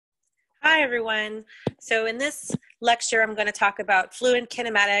Hi, everyone. So in this lecture, I'm going to talk about fluid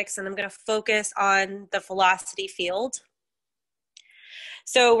kinematics, and I'm going to focus on the velocity field.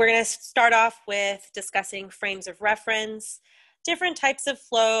 So we're going to start off with discussing frames of reference, different types of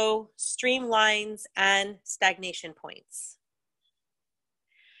flow, streamlines, and stagnation points.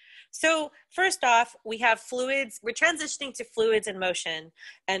 So first off, we have fluids. We're transitioning to fluids in motion,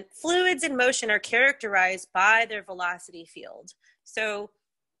 and fluids in motion are characterized by their velocity field. So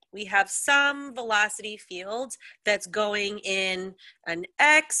we have some velocity field that's going in an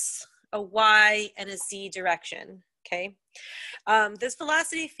X, a Y, and a Z direction, okay? This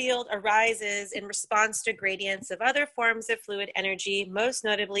velocity field arises in response to gradients of other forms of fluid energy, most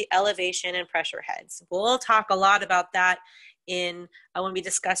notably elevation and pressure heads. We'll talk a lot about that when we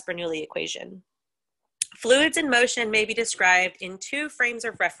discuss Bernoulli equation. Fluids in motion may be described in two frames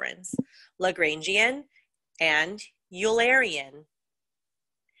of reference, Lagrangian and Eulerian.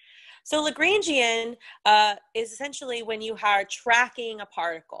 So Lagrangian is essentially when you are tracking a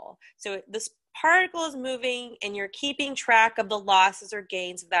particle. So this particle is moving and you're keeping track of the losses or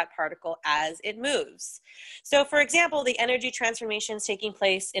gains of that particle as it moves. So for example, the energy transformations taking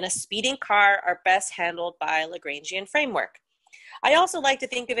place in a speeding car are best handled by Lagrangian framework. I also like to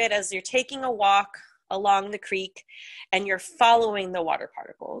think of it as you're taking a walk along the creek and you're following the water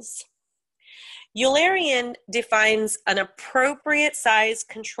particles. Eulerian defines an appropriate size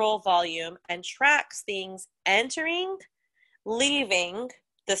control volume and tracks things entering, leaving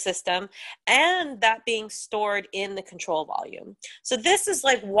the system, and that being stored in the control volume. So this is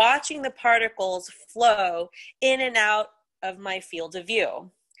like watching the particles flow in and out of my field of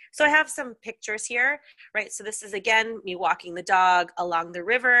view. So I have some pictures here, right? So this is, again, me walking the dog along the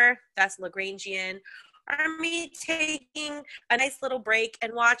river. That's Lagrangian. Or me taking a nice little break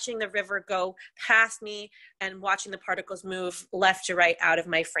and watching the river go past me and watching the particles move left to right out of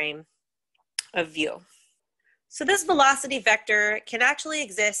my frame of view. So this velocity vector can actually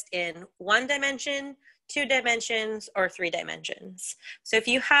exist in 1 dimension, 2 dimensions, or 3 dimensions. So if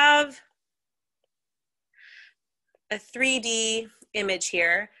you have a 3D image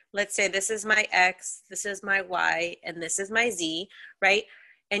here, let's say this is my X, this is my Y, and this is my Z, right?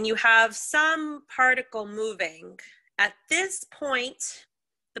 And you have some particle moving. At this point,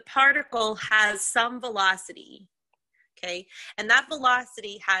 the particle has some velocity, okay? And that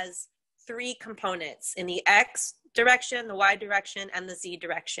velocity has 3 components in the X direction, the Y direction, and the Z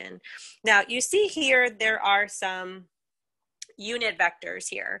direction. Now, you see here, there are some unit vectors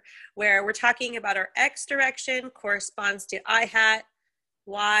here, where we're talking about our X direction corresponds to I hat,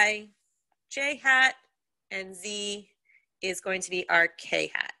 Y, J hat, and Z is going to be our K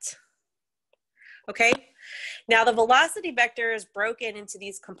hat. Okay, now the velocity vector is broken into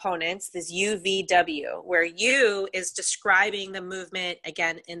these components, this U, V, W, where U is describing the movement,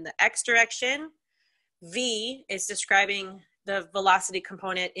 again, in the X direction. V is describing the velocity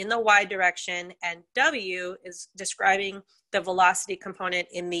component in the Y direction, and W is describing the velocity component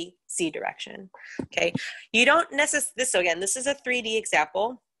in the Z direction. Okay, you don't necessarily, so again, this is a 3D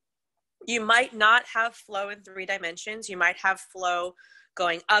example. You might not have flow in 3 dimensions. You might have flow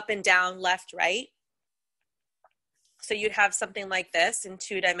going up and down, left, right. So you'd have something like this in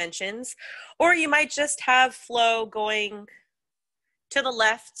 2 dimensions. Or you might just have flow going to the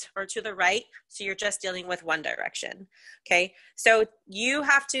left or to the right. So you're just dealing with 1 direction. Okay, so you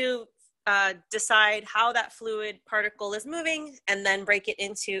have to decide how that fluid particle is moving and then break it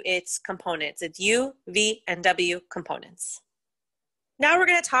into its components. It's U, V, and W components. Now we're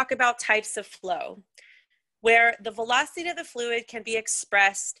going to talk about types of flow, where the velocity of the fluid can be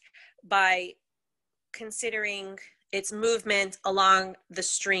expressed by considering its movement along the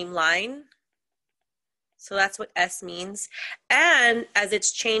streamline. So that's what S means. And as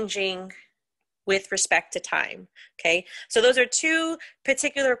it's changing with respect to time, okay? So those are 2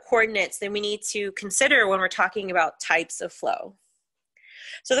 particular coordinates that we need to consider when we're talking about types of flow.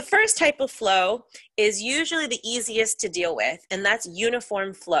 So the first type of flow is usually the easiest to deal with, and that's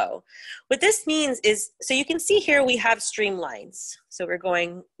uniform flow. What this means is, so you can see here we have streamlines. So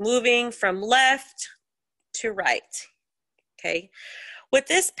we're moving from left to right, okay? What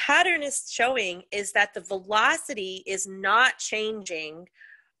this pattern is showing is that the velocity is not changing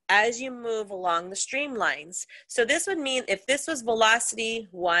as you move along the streamlines. So this would mean if this was velocity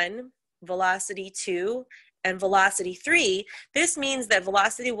 1, velocity 2, and velocity 3, this means that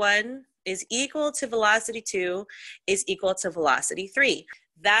velocity 1 is equal to velocity 2 is equal to velocity 3.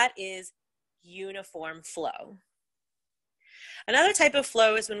 That is uniform flow. Another type of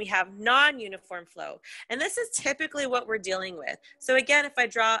flow is when we have non-uniform flow, and this is typically what we're dealing with. So again, if I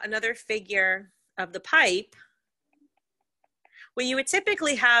draw another figure of the pipe, what you would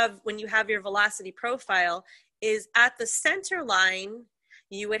typically have when you have your velocity profile is at the center line,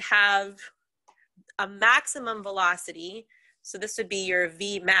 you would have a maximum velocity. So this would be your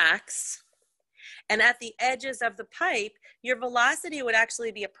V max. And at the edges of the pipe, your velocity would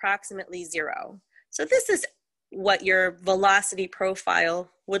actually be approximately 0. So this is what your velocity profile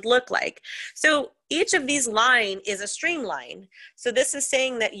would look like. So each of these lines is a streamline. So this is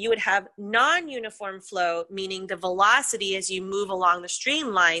saying that you would have non-uniform flow, meaning the velocity as you move along the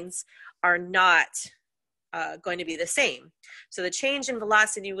streamlines are not going to be the same. So the change in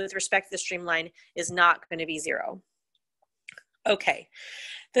velocity with respect to the streamline is not going to be 0. Okay.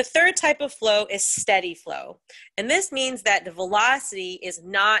 The third type of flow is steady flow. And this means that the velocity is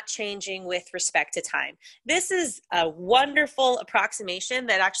not changing with respect to time. This is a wonderful approximation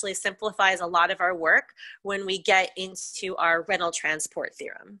that actually simplifies a lot of our work when we get into our Reynolds transport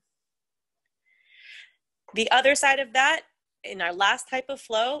theorem. The other side of that, in our last type of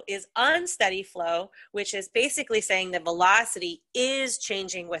flow, is unsteady flow, which is basically saying the velocity is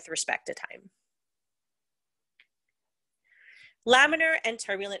changing with respect to time. Laminar and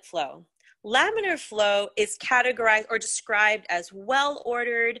turbulent flow. Laminar flow is categorized or described as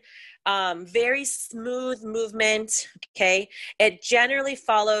well-ordered, very smooth movement, okay? It generally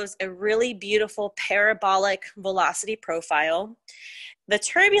follows a really beautiful parabolic velocity profile. The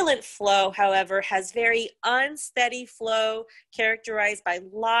turbulent flow, however, has very unsteady flow characterized by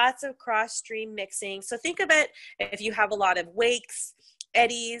lots of cross-stream mixing. So think of it if you have a lot of wakes,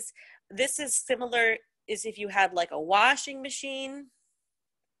 eddies. This is similar is if you had like a washing machine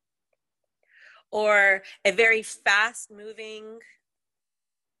or a very fast moving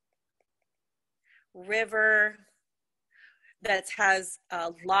river that has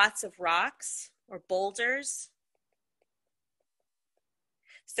lots of rocks or boulders.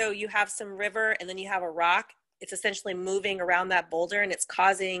 So you have some river and then you have a rock. It's essentially moving around that boulder and it's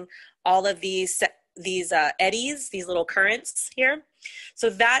causing all of these eddies, these little currents here. So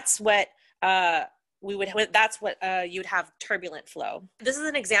that's what you'd have turbulent flow. This is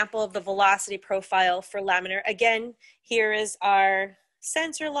an example of the velocity profile for laminar. Again, here is our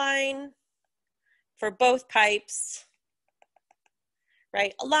center line for both pipes,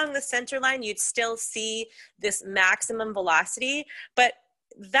 right? Along the center line, you'd still see this maximum velocity, but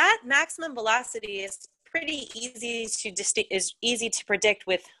that maximum velocity is pretty easy to predict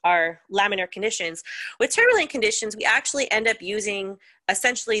with our laminar conditions. With turbulent conditions, we actually end up using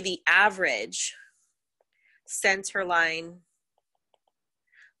essentially the average center line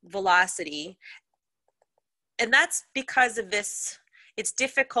velocity. And that's because of this, it's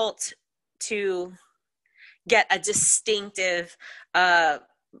difficult to get a distinctive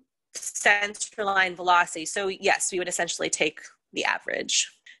center line velocity. So yes, we would essentially take the average.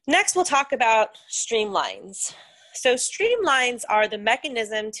 Next, we'll talk about streamlines. So streamlines are the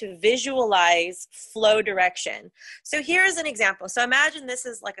mechanism to visualize flow direction. So here's an example. So imagine this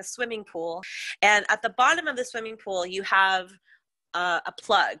is like a swimming pool, and at the bottom of the swimming pool, you have a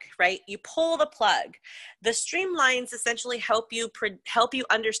plug, right? You pull the plug. The streamlines essentially help you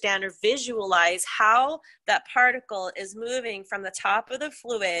understand or visualize how that particle is moving from the top of the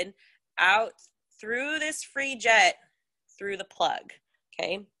fluid out through this free jet through the plug,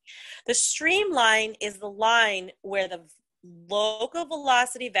 okay? The streamline is the line where the local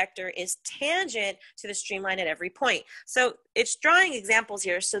velocity vector is tangent to the streamline at every point. So it's drawing examples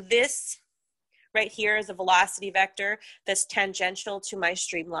here. So this right here is a velocity vector that's tangential to my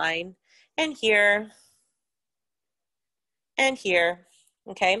streamline, and here,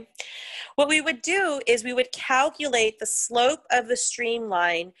 okay? What we would do is we would calculate the slope of the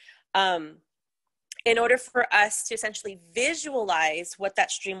streamline in order for us to essentially visualize what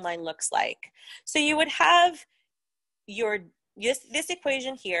that streamline looks like. So you would have this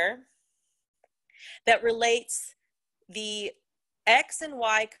equation here that relates the x and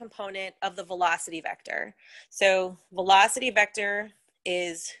y component of the velocity vector. So velocity vector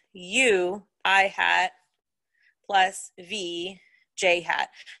is u I hat plus v j hat.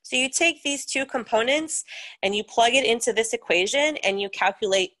 So you take these two components and you plug it into this equation and you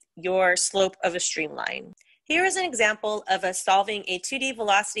calculate your slope of a streamline. Here is an example of us solving a 2D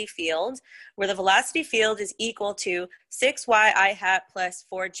velocity field where the velocity field is equal to 6y I hat plus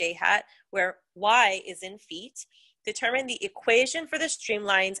 4j hat, where y is in feet. Determine the equation for the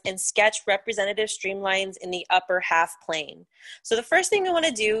streamlines and sketch representative streamlines in the upper half plane. So the first thing we want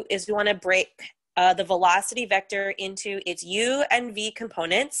to do is we want to break the velocity vector into its u and v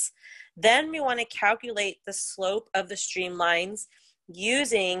components. Then we want to calculate the slope of the streamlines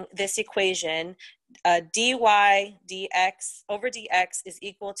using this equation, dy dx over dx is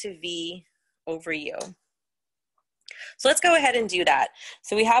equal to v over u. So let's go ahead and do that.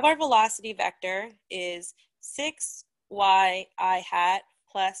 So we have our velocity vector is 6y I hat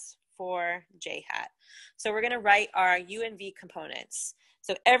plus 4j hat. So we're going to write our u and v components.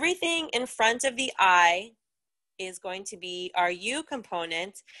 So everything in front of the I is going to be our u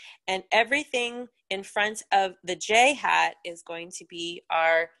component, and everything in front of the j hat is going to be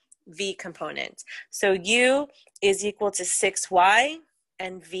our v component. So u is equal to 6y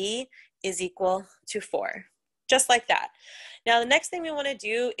and v is equal to 4. Just like that. Now the next thing we want to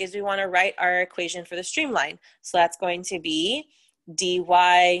do is we want to write our equation for the streamline. So that's going to be dy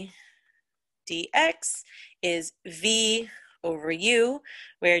dx is v over u,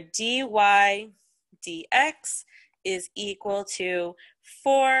 where dy dx is equal to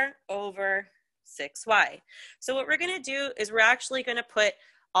 4 over 6y. So what we're going to do is we're actually going to put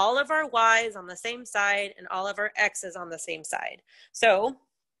all of our y's on the same side and all of our x's on the same side. So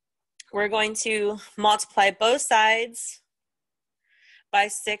we're going to multiply both sides by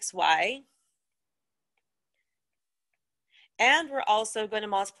 6y. And we're also going to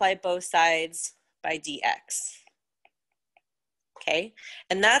multiply both sides by dx. Okay,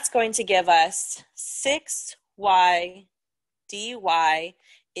 and that's going to give us 6y dy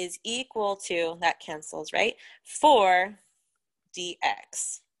is equal to, that cancels, right? 4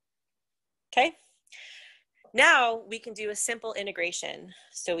 dx. Okay, now we can do a simple integration.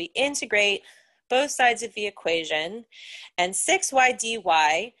 So we integrate both sides of the equation, and 6y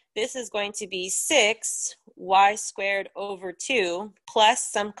dy, this is going to be 6y squared over 2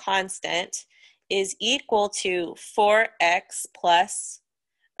 plus some constant is equal to 4x plus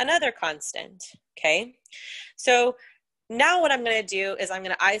another constant, okay? So now what I'm going to do is I'm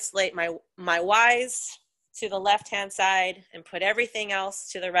going to isolate my y's to the left-hand side and put everything else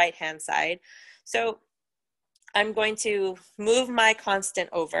to the right-hand side. So I'm going to move my constant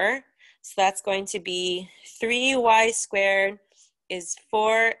over. So that's going to be 3y squared is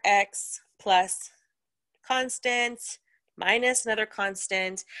 4x plus constant minus another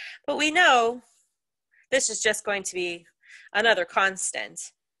constant. But we know this is just going to be another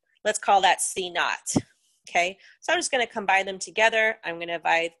constant. Let's call that C naught. Okay, so I'm just going to combine them together. I'm going to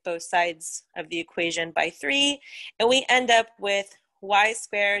divide both sides of the equation by 3, and we end up with y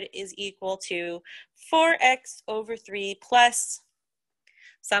squared is equal to 4x over 3 plus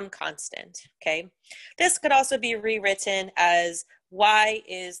some constant, okay? This could also be rewritten as y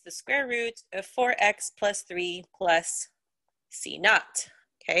is the square root of 4x plus 3 plus C naught,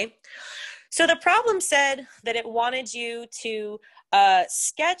 okay? So the problem said that it wanted you to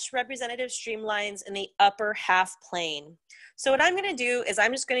sketch representative streamlines in the upper half plane. So what I'm going to do is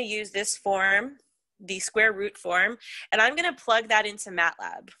I'm just going to use this form, the square root form, and I'm going to plug that into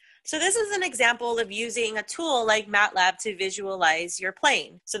MATLAB. So this is an example of using a tool like MATLAB to visualize your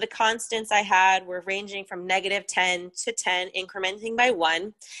plane. So the constants I had were ranging from -10 to 10, incrementing by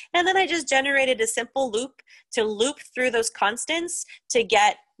 1. And then I just generated a simple loop to loop through those constants to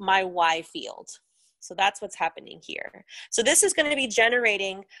get my y field. So that's what's happening here. So this is going to be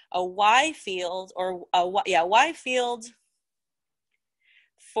generating a y field, or y field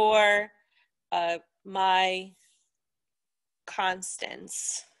for my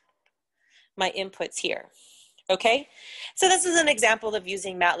constants, my inputs here. Okay, so this is an example of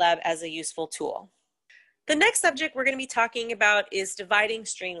using MATLAB as a useful tool. The next subject we're going to be talking about is dividing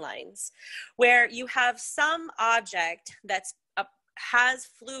streamlines, where you have some object that's has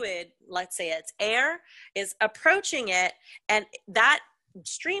fluid, let's say it's air, is approaching it, and that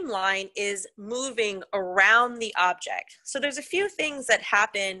streamline is moving around the object. So there's a few things that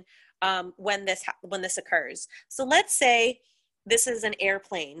happen when this occurs. So let's say this is an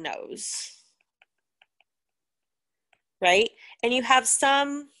airplane nose, right? And you have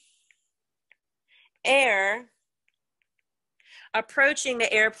some air approaching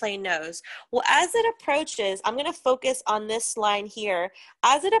the airplane nose. Well, as it approaches, I'm going to focus on this line here.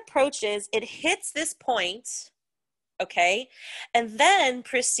 As it approaches, it hits this point, okay, and then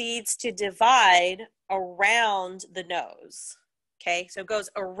proceeds to divide around the nose, okay? So it goes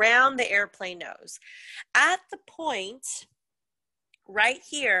around the airplane nose. At the point right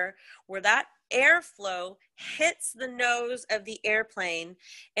here where that airflow hits the nose of the airplane,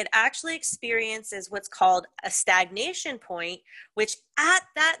 it actually experiences what's called a stagnation point, which at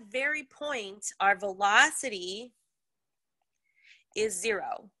that very point, our velocity is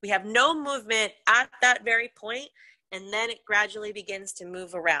 0. We have no movement at that very point, and then it gradually begins to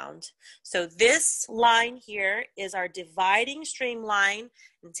move around. So this line here is our dividing streamline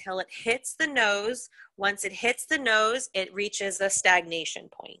until it hits the nose. Once it hits the nose, it reaches the stagnation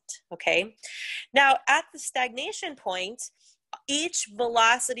point, okay? Now, at the stagnation point, each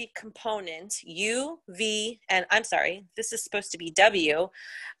velocity component, u, v, and I'm sorry, this is supposed to be w,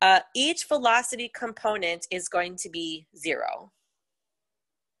 each velocity component is going to be 0.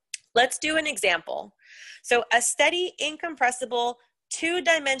 Let's do an example. So a steady, incompressible,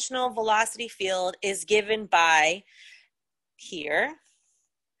 two-dimensional velocity field is given by here,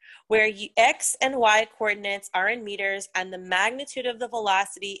 where x and y coordinates are in meters and the magnitude of the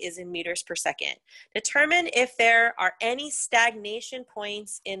velocity is in meters per second. Determine if there are any stagnation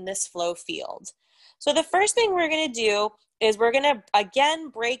points in this flow field. So the first thing we're going to do is we're going to again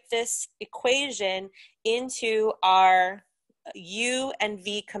break this equation into our u and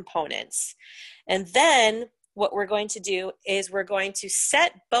v components. And then what we're going to do is we're going to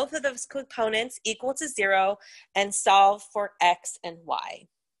set both of those components equal to 0 and solve for x and y.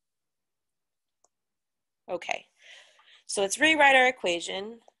 Okay, so let's rewrite our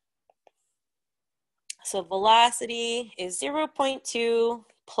equation. So velocity is 0.2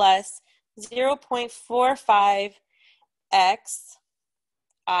 plus 0.45 x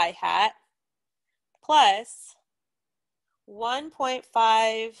I hat plus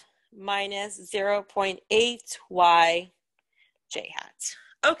 1.5 minus 0.8 y j hat.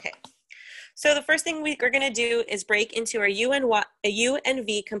 Okay, so the first thing we're going to do is break into our u and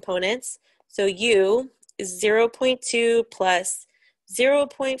v components. So u is 0.2 plus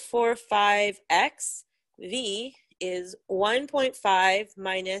 0.45x. V is 1.5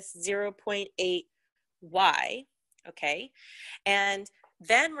 minus 0.8 y. Okay, and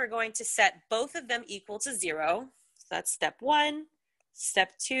then we're going to set both of them equal to 0. So that's step 1.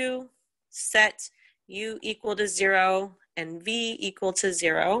 Step 2, set u equal to 0 and v equal to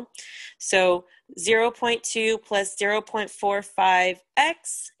 0. So 0.2 plus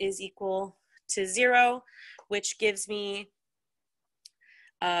 0.45x is equal to 0, which gives me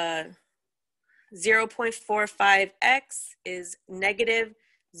 0.45x is negative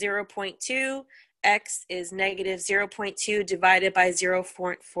 0.2. X is negative 0.2 divided by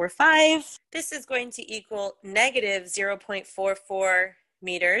 0.45. This is going to equal negative 0.44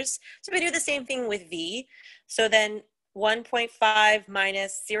 meters. So we do the same thing with V. So then 1.5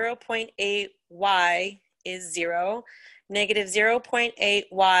 minus 0.8 y is 0. Negative 0.8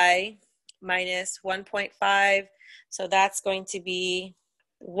 y minus 1.5. So that's going to be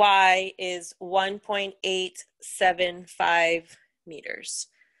y is 1.875 meters.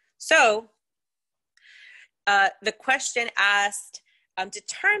 So the question asked,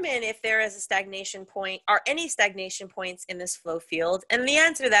 determine if there is a stagnation point or any stagnation points in this flow field. And the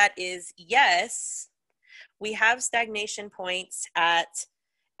answer to that is yes. We have stagnation points at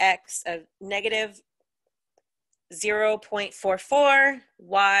x of negative 0.44,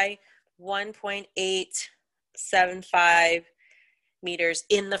 y 1.875 meters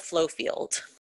in the flow field.